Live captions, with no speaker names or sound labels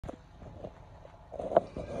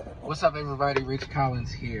What's up, everybody? Rich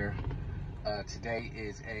Collins here. Today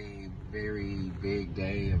is a very big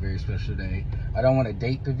day, a very special day. I don't want to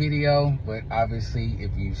date the video, but obviously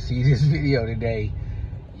if you see this video today,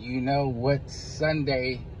 you know what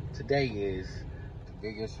Sunday today is, the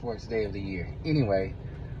biggest sports day of the year. Anyway,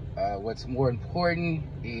 what's more important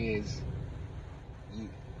is you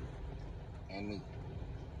and me.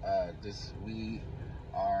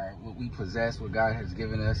 What we possess, what God has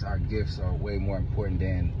given us, our gifts are way more important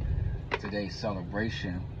than today's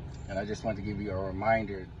celebration. And I just want to give you a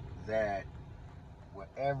reminder that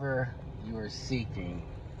whatever you are seeking,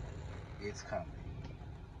 it's coming.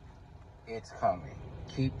 It's coming.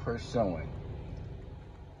 Keep pursuing.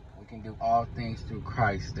 We can do all things through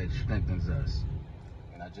Christ that strengthens us.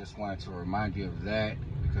 And I just wanted to remind you of that,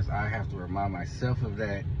 because I have to remind myself of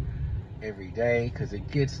that every day, because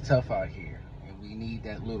it gets tough out here and we need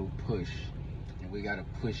that little push, and we got to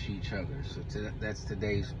push each other. So that's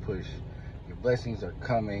today's push. Your blessings are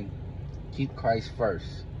coming. Keep Christ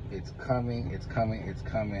first. It's coming, it's coming, it's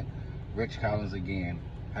coming. Rich Collins again.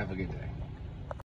 Have a good day.